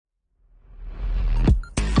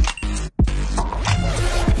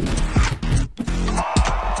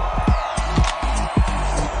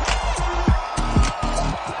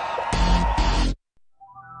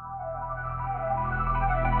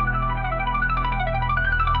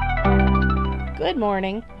Good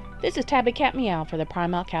morning. This is Tabby Cat Meow for the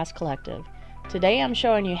Prime Outcast Collective. Today I'm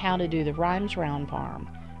showing you how to do the Rime Rounds farm.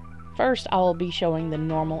 First, I will be showing the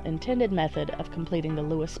normal intended method of completing the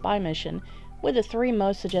Lewis spy mission with the 3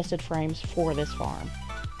 most suggested frames for this farm.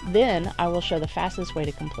 Then I will show the fastest way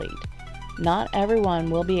to complete. Not everyone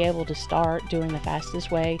will be able to start doing the fastest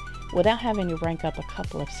way without having to rank up a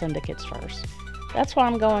couple of syndicates first. That's why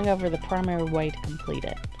I'm going over the primary way to complete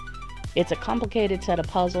it. It's a complicated set of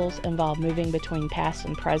puzzles involved moving between past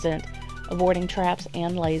and present, avoiding traps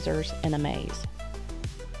and lasers in a maze.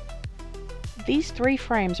 These 3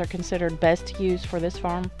 frames are considered best to use for this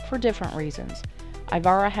farm for different reasons.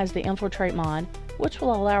 Ivara has the Infiltrate mod, which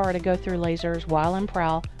will allow her to go through lasers while in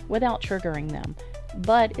prowl without triggering them,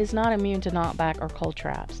 but is not immune to knockback or cold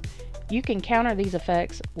traps. You can counter these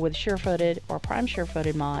effects with Sure-Footed or Prime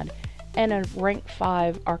Sure-Footed mod and a rank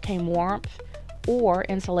 5 Arcane Warmth or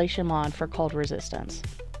Insulation mod for cold resistance.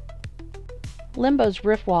 Limbo's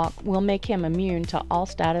Rift Walk will make him immune to all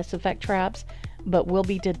status effect traps, but will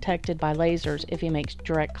be detected by lasers if he makes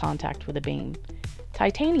direct contact with a beam.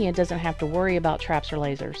 Titania doesn't have to worry about traps or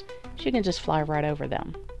lasers. She can just fly right over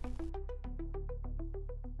them.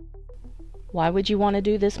 Why would you want to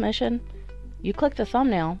do this mission? You click the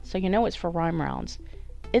thumbnail so you know it's for Rime Rounds.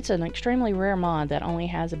 It's an extremely rare mod that only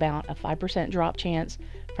has about a 5% drop chance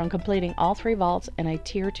from completing all 3 vaults in a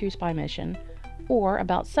Tier 2 spy mission, or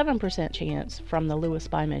about 7% chance from the Lua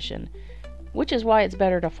spy mission, which is why it's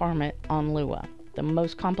better to farm it on Lua, the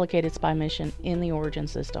most complicated spy mission in the Origin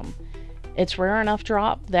system. It's rare enough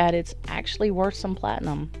drop that it's actually worth some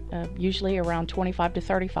platinum, usually around 25 to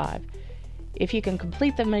 35. If you can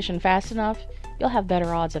complete the mission fast enough, you'll have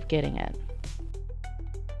better odds of getting it.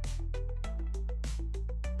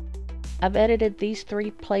 I've edited these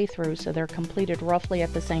 3 playthroughs so they're completed roughly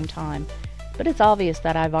at the same time, but it's obvious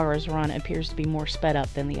that Ivara's run appears to be more sped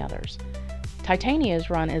up than the others.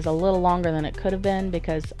 Titania's run is a little longer than it could have been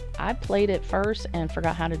because I played it first and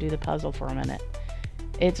forgot how to do the puzzle for a minute.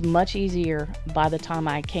 It's much easier by the time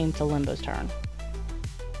I came to Limbo's turn.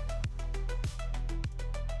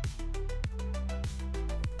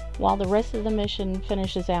 While the rest of the mission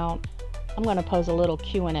finishes out, I'm going to pose a little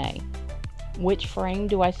Q&A. Which frame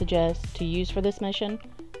do I suggest to use for this mission?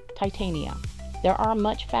 Titania. There are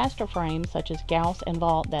much faster frames such as Gauss and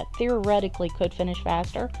Vault that theoretically could finish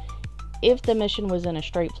faster if the mission was in a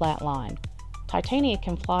straight flat line. Titania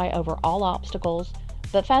can fly over all obstacles,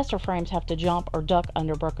 but faster frames have to jump or duck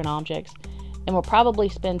under broken objects and will probably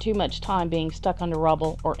spend too much time being stuck under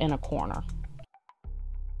rubble or in a corner.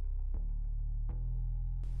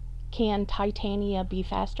 Can Titania be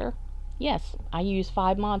faster? Yes, I use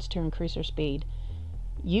 5 mods to increase her speed.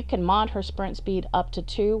 You can mod her sprint speed up to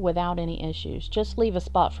 2 without any issues. Just leave a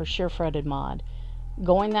spot for Sure-Footed mod.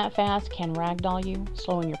 Going that fast can ragdoll you,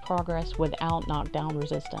 slowing your progress without knockdown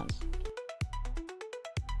resistance.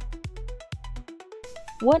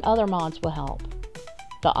 What other mods will help?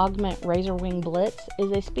 The Augment Razor Wing Blitz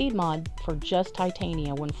is a speed mod for just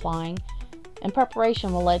Titania when flying, and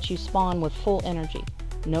Preparation will let you spawn with full energy.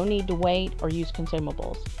 No need to wait or use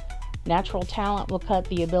consumables. Natural Talent will cut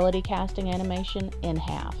the ability casting animation in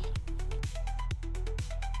half.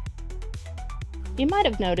 You might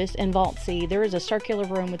have noticed in Vault C there is a circular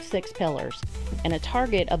room with 6 pillars and a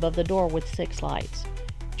target above the door with 6 lights.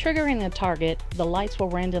 Triggering the target, the lights will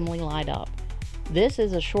randomly light up. This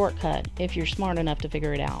is a shortcut if you're smart enough to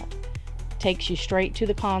figure it out. Takes you straight to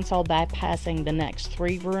the console, bypassing the next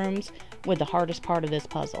 3 rooms with the hardest part of this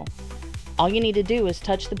puzzle. All you need to do is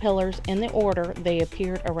touch the pillars in the order they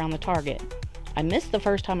appeared around the target. I missed the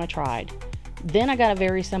first time I tried. Then I got a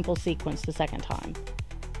very simple sequence the second time.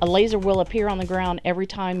 A laser will appear on the ground every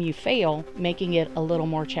time you fail, making it a little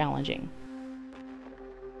more challenging.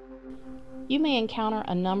 You may encounter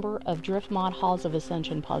a number of Drift Mod Halls of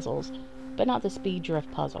Ascension puzzles, but not the Speed Drift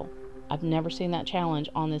puzzle. I've never seen that challenge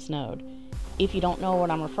on this node. If you don't know what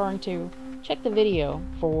I'm referring to, check the video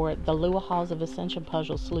for the Lua Halls of Ascension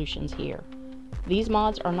puzzle solutions here. These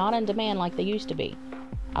mods are not in demand like they used to be.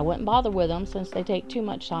 I wouldn't bother with them since they take too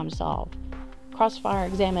much time to solve. Crossfire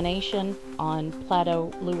Examination on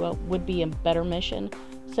Plateau Lua would be a better mission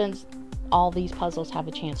since all these puzzles have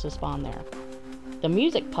a chance to spawn there. The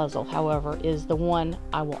music puzzle, however, is the one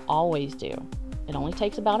I will always do. It only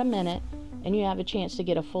takes about a minute and you have a chance to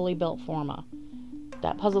get a fully built Forma.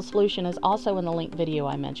 That puzzle solution is also in the link video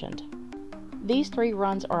I mentioned. These 3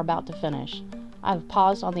 runs are about to finish. I've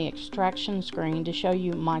paused on the extraction screen to show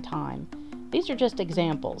you my time. These are just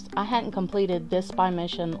examples. I hadn't completed this spy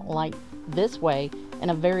mission like this way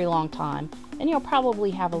in a very long time, and you'll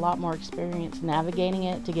probably have a lot more experience navigating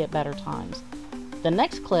it to get better times. The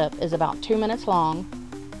next clip is about 2 minutes long,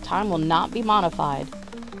 time will not be modified,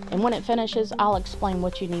 and when it finishes, I'll explain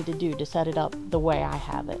what you need to do to set it up the way I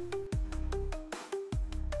have it.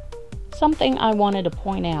 Something I wanted to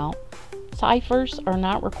point out, ciphers are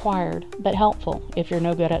not required, but helpful if you're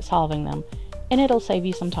no good at solving them, and it'll save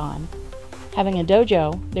you some time. Having a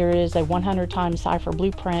dojo, there is a 100 times cipher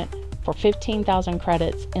blueprint for 15,000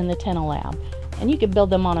 credits in the Tenna Lab, and you can build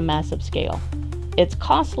them on a massive scale. It's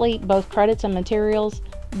costly, both credits and materials,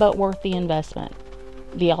 but worth the investment.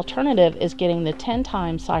 The alternative is getting the 10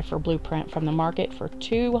 times cipher blueprint from the market for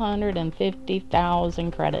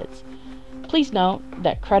 250,000 credits. Please note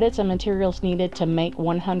that credits and materials needed to make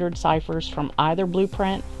 100 ciphers from either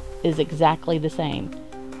blueprint is exactly the same.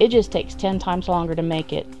 It just takes 10 times longer to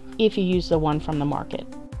make it if you use the one from the market.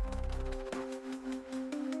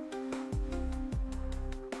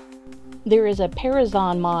 There is a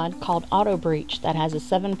Parazon mod called Auto Breach that has a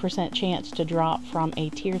 7% chance to drop from a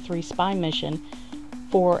Tier 3 spy mission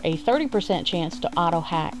for a 30% chance to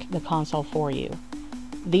auto-hack the console for you.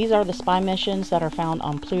 These are the spy missions that are found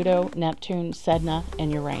on Pluto, Neptune, Sedna,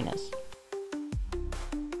 and Uranus.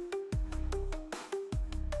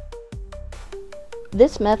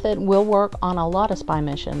 This method will work on a lot of spy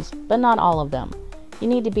missions, but not all of them. You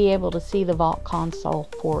need to be able to see the vault console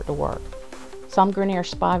for it to work. Some Grineer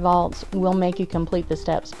spy vaults will make you complete the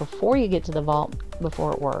steps before you get to the vault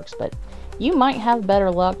before it works, but you might have better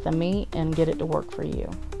luck than me and get it to work for you.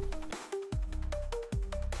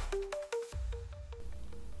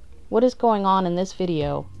 What is going on in this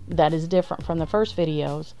video that is different from the first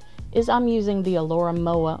videos is I'm using the Allura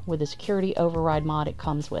MOA with the security override mod it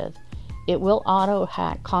comes with. It will auto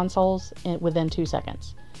hack consoles within 2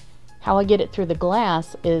 seconds. How I get it through the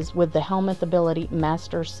glass is with the helmet ability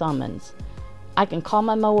Master Summons. I can call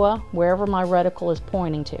my MOA wherever my reticle is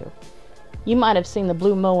pointing to. You might have seen the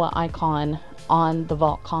blue MOA icon on the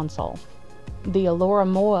vault console. The Allura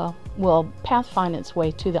MOA will pathfind its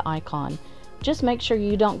way to the icon. Just make sure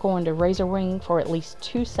you don't go into razor wing for at least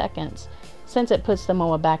 2 seconds, since it puts the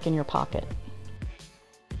MOA back in your pocket.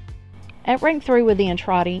 At rank 3 with the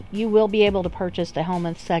ENTRATI, you will be able to purchase the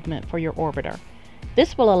helmet segment for your orbiter.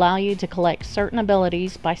 This will allow you to collect certain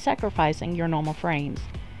abilities by sacrificing your normal frames.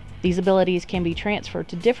 These abilities can be transferred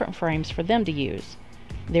to different frames for them to use.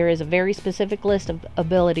 There is a very specific list of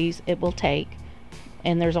abilities it will take,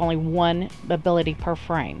 and there's only one ability per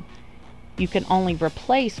frame. You can only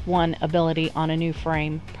replace one ability on a new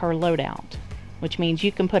frame per loadout, which means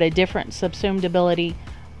you can put a different subsumed ability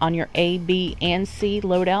on your A, B, and C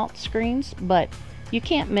loadout screens, but you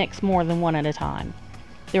can't mix more than one at a time.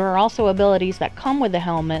 There are also abilities that come with the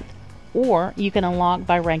helmet, or you can unlock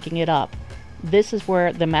by ranking it up. This is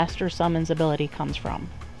where the Master Summons ability comes from.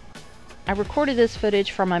 I recorded this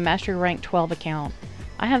footage from my Mastery Rank 12 account.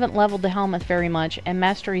 I haven't leveled the helmet very much, and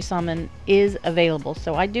Mastery Summon is available,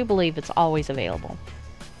 so I do believe it's always available.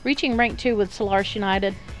 Reaching rank 2 with Solaris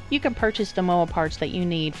United, you can purchase the MOA parts that you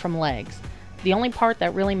need from legs. The only part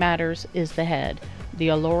that really matters is the head, the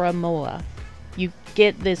Allura MOA. You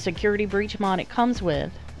get the security breach mod it comes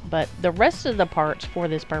with, but the rest of the parts for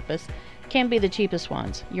this purpose can be the cheapest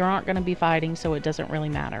ones. You aren't going to be fighting, so it doesn't really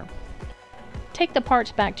matter. Take the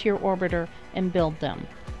parts back to your orbiter and build them.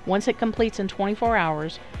 Once it completes in 24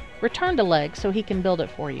 hours, return to Leg so he can build it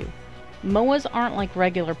for you. MOAs aren't like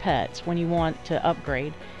regular pets when you want to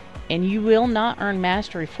upgrade, and you will not earn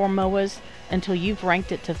mastery for MOAs until you've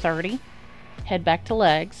ranked it to 30. Head back to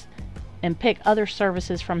Legs and pick other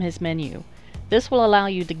services from his menu. This will allow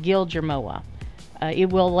you to guild your MOA. It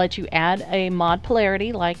will let you add a mod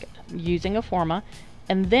polarity like using a Forma,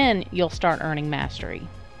 and then you'll start earning mastery.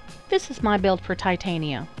 This is my build for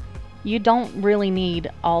Titania. You don't really need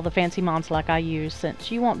all the fancy mods like I use,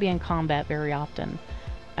 since you won't be in combat very often.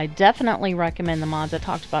 I definitely recommend the mods I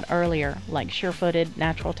talked about earlier, like Sure-Footed,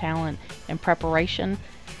 Natural Talent, and Preparation,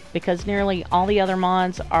 because nearly all the other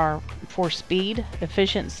mods are for speed,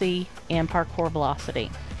 efficiency, and parkour velocity.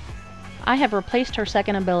 I have replaced her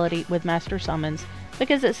second ability with Master Summons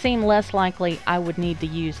because it seemed less likely I would need to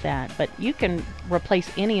use that, but you can replace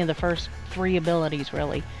any of the first 3 abilities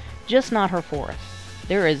really, just not her 4th.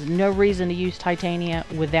 There is no reason to use Titania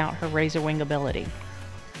without her Razor Wing ability.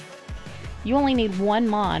 You only need one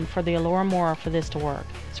mod for the Allura MOA for this to work,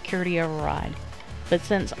 Security Override. But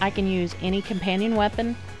since I can use any companion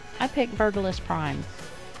weapon, I picked Vergilus Prime.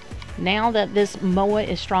 Now that this MOA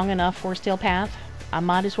is strong enough for Steel Path, I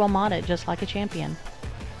might as well mod it just like a champion.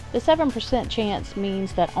 The 7% chance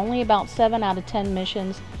means that only about 7 out of 10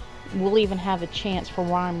 missions will even have a chance for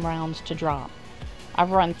Rime Rounds to drop.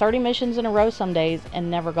 I've run 30 missions in a row some days and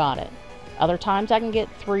never got it. Other times I can get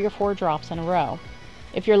 3 or 4 drops in a row.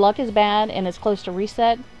 If your luck is bad and it's close to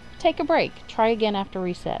reset, take a break. Try again after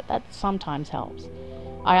reset. That sometimes helps.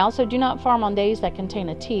 I also do not farm on days that contain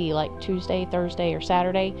a T, like Tuesday, Thursday, or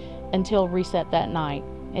Saturday, until reset that night.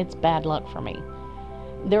 It's bad luck for me.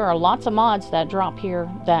 There are lots of mods that drop here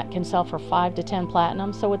that can sell for 5 to 10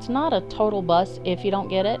 platinum, so it's not a total bust if you don't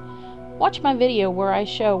get it. Watch my video where I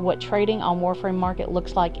show what trading on Warframe Market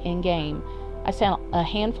looks like in-game. I sell a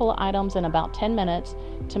handful of items in about 10 minutes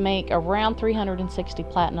to make around 360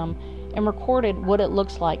 platinum and recorded what it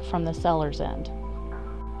looks like from the seller's end.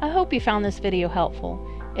 I hope you found this video helpful.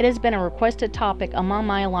 It has been a requested topic among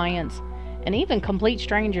my alliance and even complete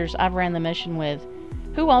strangers I've ran the mission with,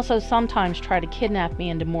 who also sometimes try to kidnap me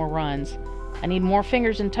into more runs. I need more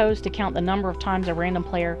fingers and toes to count the number of times a random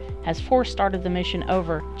player has force-started the mission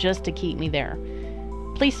over just to keep me there.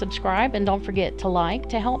 Please subscribe and don't forget to like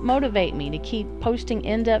to help motivate me to keep posting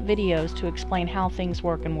in-depth videos to explain how things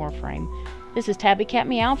work in Warframe. This is Tabby Cat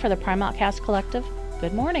Meow for the Prime Outcast Collective.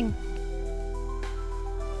 Good morning.